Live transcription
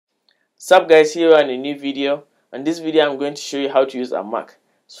Sup guys, here on a new video. On this video I'm going to show you how to use a Mac.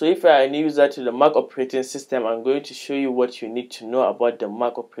 So if you are a new user to the Mac operating system, I'm going to show you what you need to know about the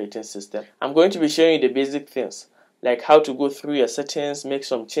Mac operating system. I'm going to be showing you the basic things, like how to go through your settings, make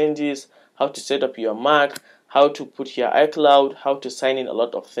some changes, how to set up your Mac, how to put your iCloud, how to sign in a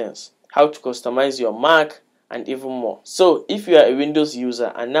lot of things, how to customize your Mac, and even more. So if you are a Windows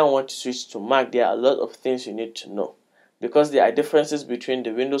user and now want to switch to Mac, there are a lot of things you need to know, because there are differences between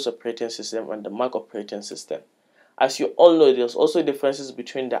the Windows operating system and the Mac operating system. As you all know, there's also differences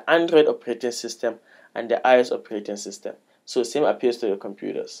between the Android operating system and the iOS operating system. So same applies to your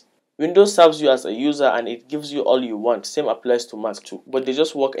computers. Windows serves you as a user and it gives you all you want. Same applies to Mac too, but they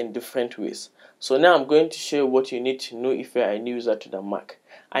just work in different ways. So now I'm going to show you what you need to know if you are a new user to the Mac.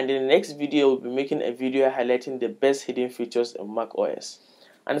 And in the next video, we'll be making a video highlighting the best hidden features in Mac OS.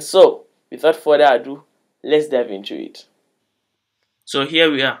 And so, without further ado, let's dive into it. So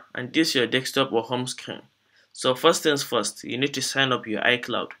here we are, and this is your desktop or home screen. So first things first, you need to sign up your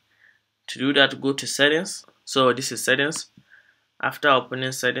iCloud. To do that, go to settings. So this is settings. After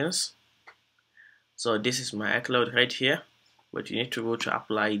opening settings, so this is my iCloud right here, but you need to go to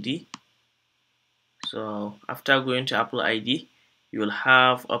Apple ID. So after going to Apple ID, you will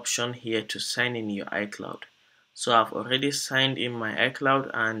have option here to sign in your iCloud. So I've already signed in my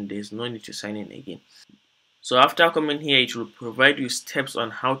iCloud and there's no need to sign in again. So after coming here, it will provide you steps on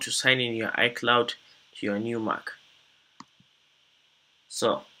how to sign in your iCloud to your new Mac.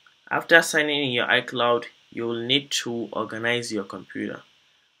 So after signing in your iCloud, you will need to organize your computer.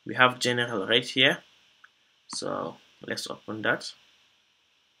 We have general right here. So let's open that.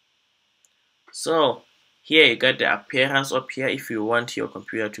 So here you got the appearance up here. If you want your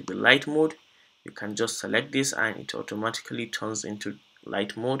computer to be light mode, you can just select this and it automatically turns into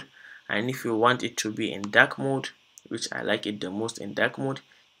light mode. And if you want it to be in dark mode, which I like it the most in dark mode,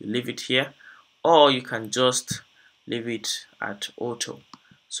 you leave it here, or you can just leave it at auto,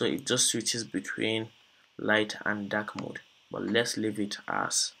 so it just switches between light and dark mode. But let's leave it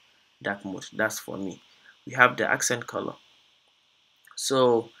as dark mode. That's for me. We have the accent color.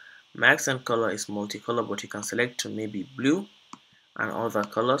 So my accent color is multicolor, but you can select to maybe blue and other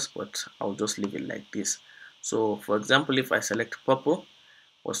colors, but I'll just leave it like this. So for example, if I select purple,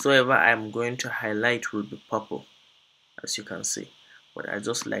 whatsoever I'm going to highlight will be purple, as you can see, but I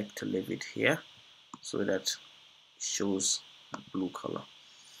just like to leave it here so that it shows a blue color.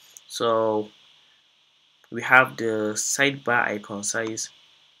 So we have the sidebar icon size.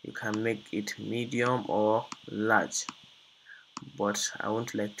 You can make it medium or large, but I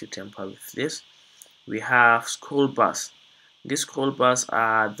won't like to tamper with this. We have scroll bars. These scroll bars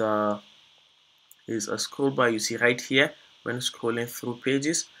is a scroll bar you see right here when scrolling through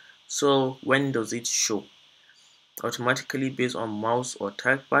pages. So when does it show? Automatically based on mouse or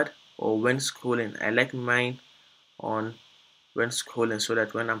trackpad, or when scrolling. I like mine on when scrolling, so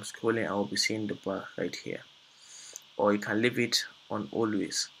that when I'm scrolling I will be seeing the bar right here. Or you can leave it on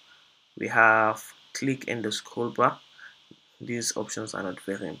always. We have click in the scroll bar. These options are not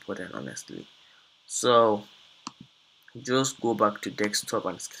very important, honestly. So just go back to desktop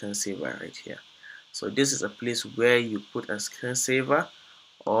and screensaver right here. So this is a place where you put a screensaver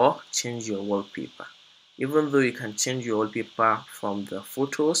or change your wallpaper. Even though you can change your wallpaper from the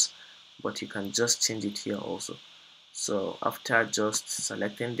photos, but you can just change it here also. So after just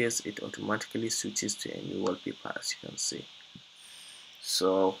selecting this, it automatically switches to a new wallpaper, as you can see.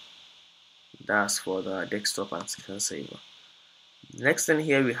 So that's for the desktop and screensaver. Next thing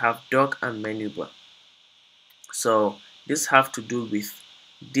here, we have dock and menu bar. So this have to do with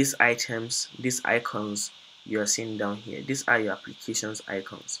these items, these icons you are seeing down here. These are your applications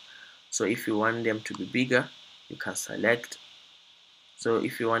icons. So if you want them to be bigger, you can select. So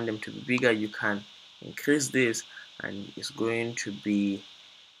if you want them to be bigger, you can increase this and it's going to be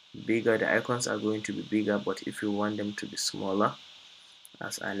bigger. The icons are going to be bigger, but if you want them to be smaller,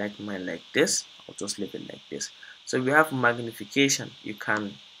 as I like mine like this, I'll just leave it like this. So we have magnification.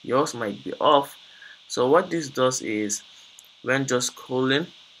 Yours might be off. So what this does is, when just scrolling,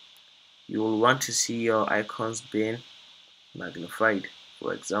 you will want to see your icons being magnified.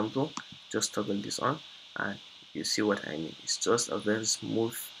 For example, just toggle this on and you see what I mean. It's just a very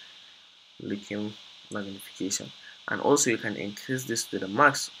smooth looking magnification. And also you can increase this to the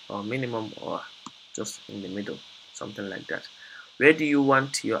max or minimum, or just in the middle, something like that. Where do you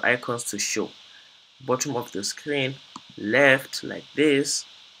want your icons to show? Bottom of the screen, left like this,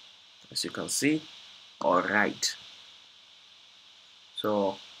 as you can see, or right.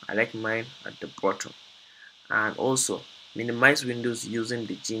 So I like mine at the bottom. And also minimize windows using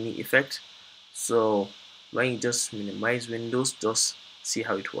the genie effect. So when you just minimize windows, just see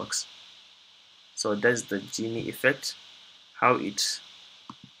how it works. So that's the genie effect, how it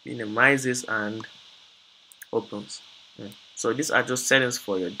minimizes and opens. So these are just settings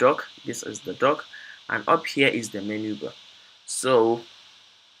for your dock. This is the dock, and up here is the menu bar. So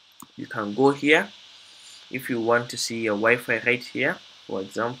you can go here if you want to see your Wi-Fi right here. For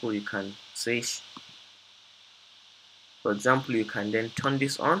example, you can say, for example, you can then turn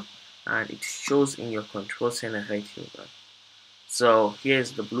this on, and it shows in your control center right here. So here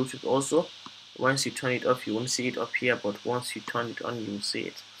is the Bluetooth also. Once you turn it off, you won't see it up here, but once you turn it on, you will see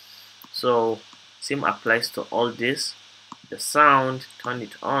it. So same applies to all this. The sound, turn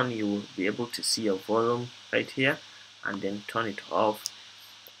it on, you will be able to see your volume right here, and then turn it off,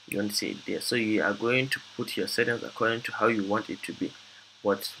 you won't see it there. So you are going to put your settings according to how you want it to be,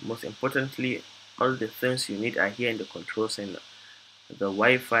 but most importantly, all the things you need are here in the control center: the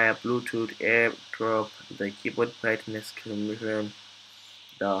Wi-Fi, Bluetooth, AirDrop, the keyboard brightness, screen mirroring,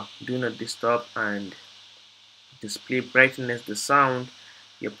 the do not disturb, and display brightness, the sound,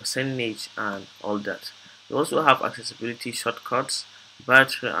 your percentage, and all that. You also have accessibility shortcuts,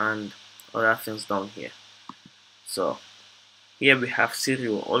 battery, and other things down here. So here we have Siri.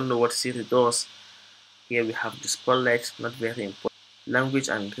 We all know what Siri does. Here we have the spotlight, not very important. Language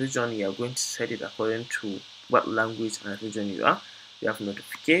and region, you are going to set it according to what language and region you are. You have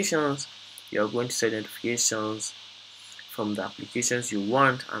notifications, you are going to set notifications from the applications you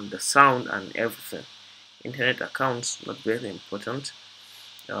want, and the sound and everything. Internet accounts, not very important.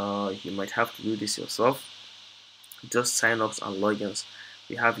 You might have to do this yourself. Just sign-ups and logins.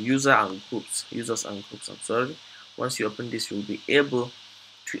 We have users and groups. I'm sorry. Once you open this, you'll be able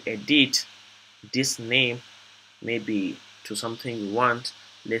to edit this name maybe to something you want.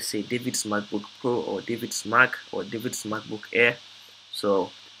 Let's say David's MacBook Pro, or David's Mac, or David's MacBook Air. So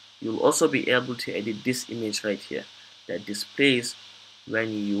you'll also be able to edit this image right here that displays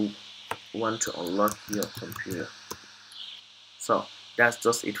when you want to unlock your computer. So that's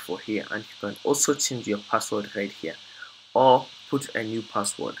just it for here, and you can also change your password right here, or put a new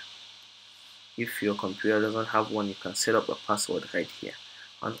password. If your computer doesn't have one, you can set up a password right here.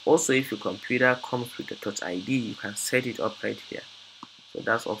 And also, if your computer comes with a touch ID, you can set it up right here. So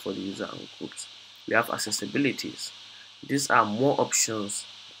that's all for the user and groups. We have accessibilities. These are more options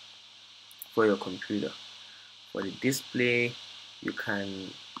for your computer. For the display, you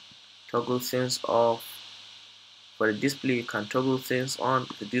can toggle things off. For the display, you can toggle things on,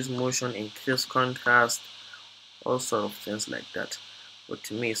 reduce motion, increase contrast, all sort of things like that. But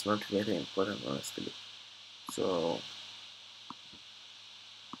to me, it's not very important, honestly. So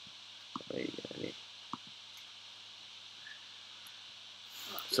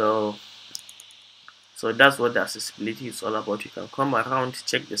so that's what the accessibility is all about. You can come around,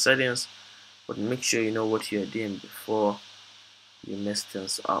 check the settings, but make sure you know what you're doing before you mess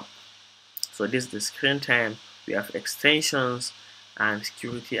things up. So this is the screen time. We have extensions and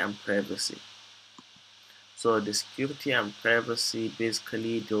security and privacy. So the security and privacy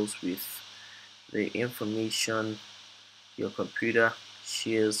basically deals with the information your computer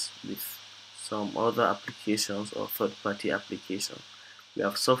shares with some other applications or third-party applications. We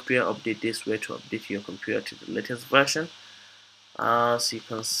have software update. This way to update your computer to the latest version. As you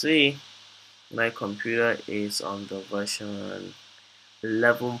can see, my computer is on the version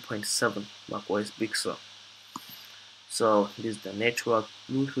 11.7 macOS Big Sur. So this is the network,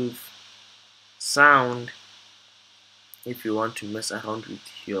 Bluetooth, sound. If you want to mess around with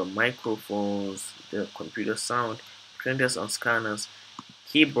your microphones, the computer sound, printers and scanners,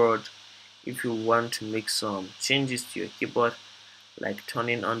 keyboard. If you want to make some changes to your keyboard, like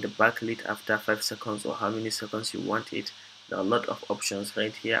turning on the backlit after 5 seconds or how many seconds you want it, there are a lot of options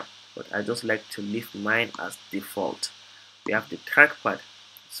right here, but I just like to leave mine as default. We have the trackpad.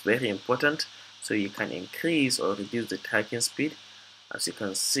 It's very important, so you can increase or reduce the tracking speed. As you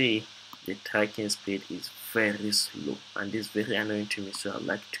can see, the tracking speed is very slow, and this is very annoying to me, so I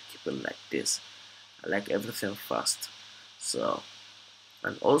like to keep it like this. I like everything fast. So,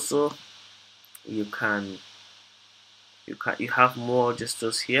 and also you have more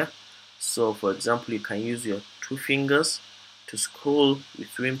gestures here. So for example, you can use your 2 fingers to scroll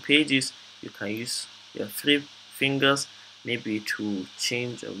between pages. You can use your 3 fingers maybe to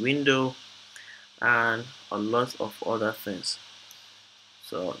change a window, and a lot of other things.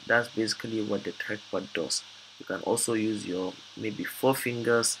 So that's basically what the trackpad does. You can also use your maybe 4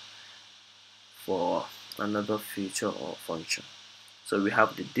 fingers for another feature or function. So we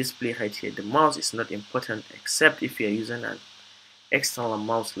have the display right here. The mouse is not important except if you're using an external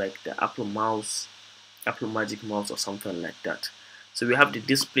mouse like the Apple mouse, Apple Magic mouse or something like that. So we have the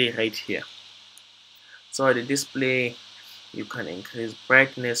display right here. So the display, You can increase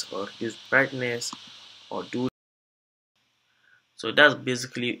brightness or reduce brightness or do. So that's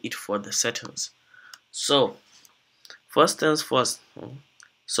basically it for the settings. So first things first.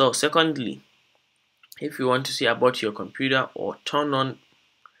 So secondly, if you want to see about your computer or turn on.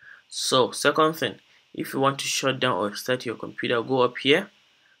 So second thing, if you want to shut down or restart your computer, go up here,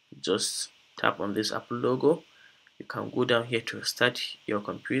 just tap on this Apple logo. You can go down here to restart your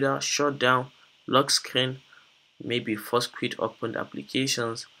computer, shut down, lock screen, maybe first quit opened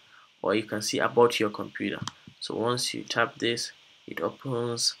applications, or you can see about your computer. So once you tap this, it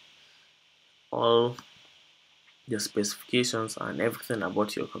opens all the specifications and everything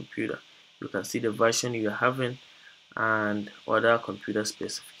about your computer. You can see the version you're having and other computer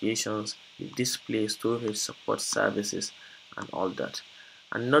specifications, the display, storage, support services, and all that.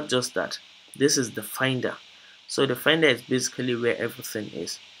 And not just that, this is the Finder. So the Finder is basically where everything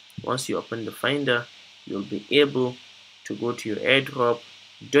is. Once you open the Finder, you'll be able to go to your AirDrop,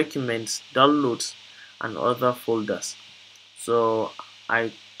 documents, downloads, and other folders. So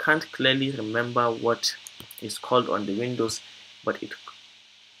I can't clearly remember what is called on the Windows, but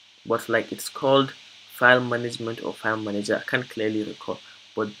it's called file management or file manager. I can't clearly recall,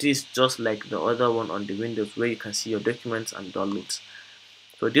 but this just like the other one on the Windows where you can see your documents and downloads.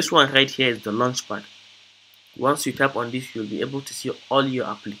 So this one right here is the launchpad. Once you tap on this, you'll be able to see all your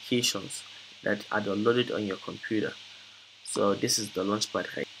applications that are downloaded on your computer. So this is the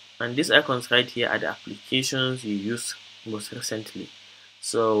launchpad right, and these icons right here are the applications you used most recently.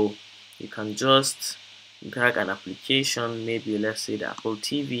 So you can just drag an application, maybe let's say the Apple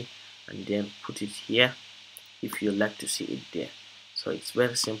TV, and then put it here if you like to see it there. So it's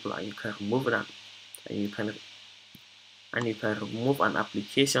very simple, and you can remove it, and you can remove an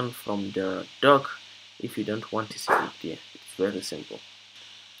application from the dock if you don't want to see it there. It's very simple.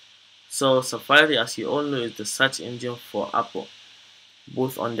 So Safari, as you all know, is the search engine for Apple,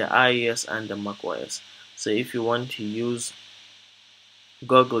 both on the iOS and the macOS. So if you want to use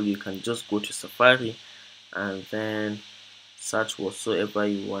Google, you can just go to Safari and then search whatsoever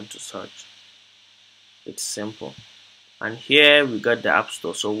you want to search. It's simple. And here we got the App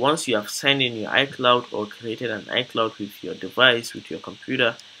Store. So once you have signed in your iCloud or created an iCloud with your device, with your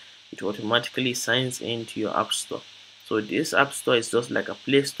computer, it automatically signs into your App Store. So this App Store is just like a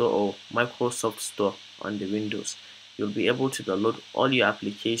Play Store or Microsoft Store on the Windows. You'll be able to download all your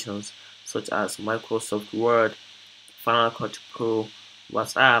applications such as Microsoft Word, Final Cut Pro,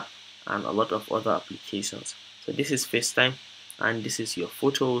 WhatsApp, and a lot of other applications. So this is FaceTime, and this is your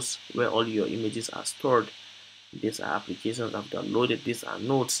photos where all your images are stored. These are applications I've downloaded. These are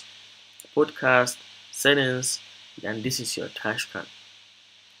notes, podcast, settings, and this is your trash can.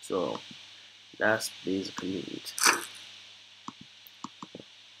 So that's basically it.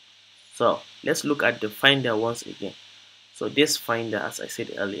 So let's look at the Finder once again. So this Finder, as I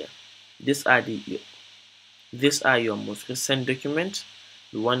said earlier, these are your most recent documents,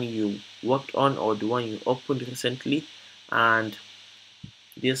 the one you worked on or the one you opened recently, and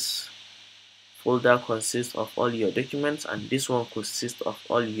this folder consists of all your documents, and this one consists of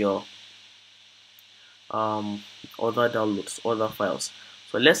all your other downloads, other files.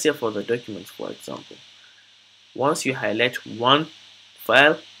 So let's say for the documents, for example, once you highlight one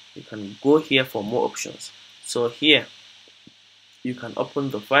file, you can go here for more options. So here you can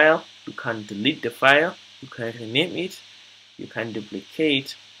open the file, you can delete the file, you can rename it, you can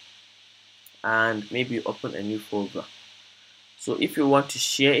duplicate, and maybe open a new folder. So if you want to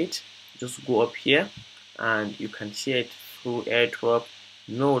share it, just go up here and you can share it through AirDrop,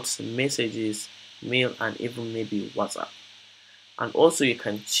 notes, messages, mail, and even maybe WhatsApp. And also you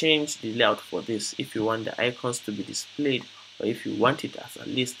can change the layout for this if you want the icons to be displayed, or if you want it as a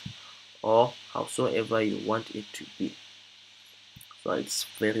list, or howsoever you want it to be. So it's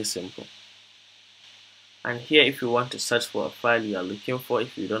very simple. And here, if you want to search for a file you are looking for,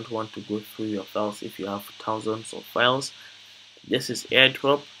 if you don't want to go through your files, if you have thousands of files, this is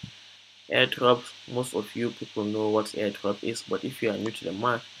AirDrop. AirDrop, most of you people know what AirDrop is, but if you are new to the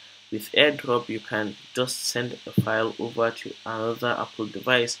Mac, with AirDrop you can just send a file over to another Apple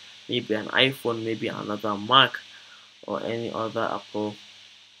device, maybe an iPhone, maybe another Mac, or any other Apple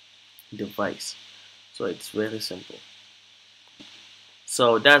device. So it's very simple.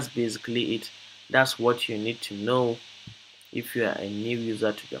 So that's basically it. That's what you need to know if you are a new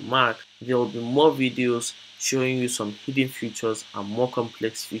user to the Mac. There will be more videos showing you some hidden features and more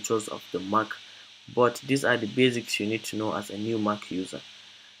complex features of the Mac, but these are the basics you need to know as a new Mac user.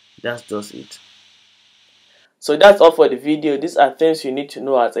 That's just it. So that's all for the video. These are things you need to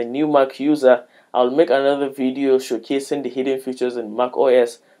know as a new Mac user. I'll make another video showcasing the hidden features in Mac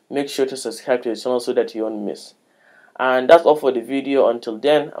OS. Make sure to subscribe to the channel so that you won't miss. And that's all for the video. Until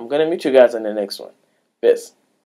then, I'm gonna meet you guys in the next one. Peace.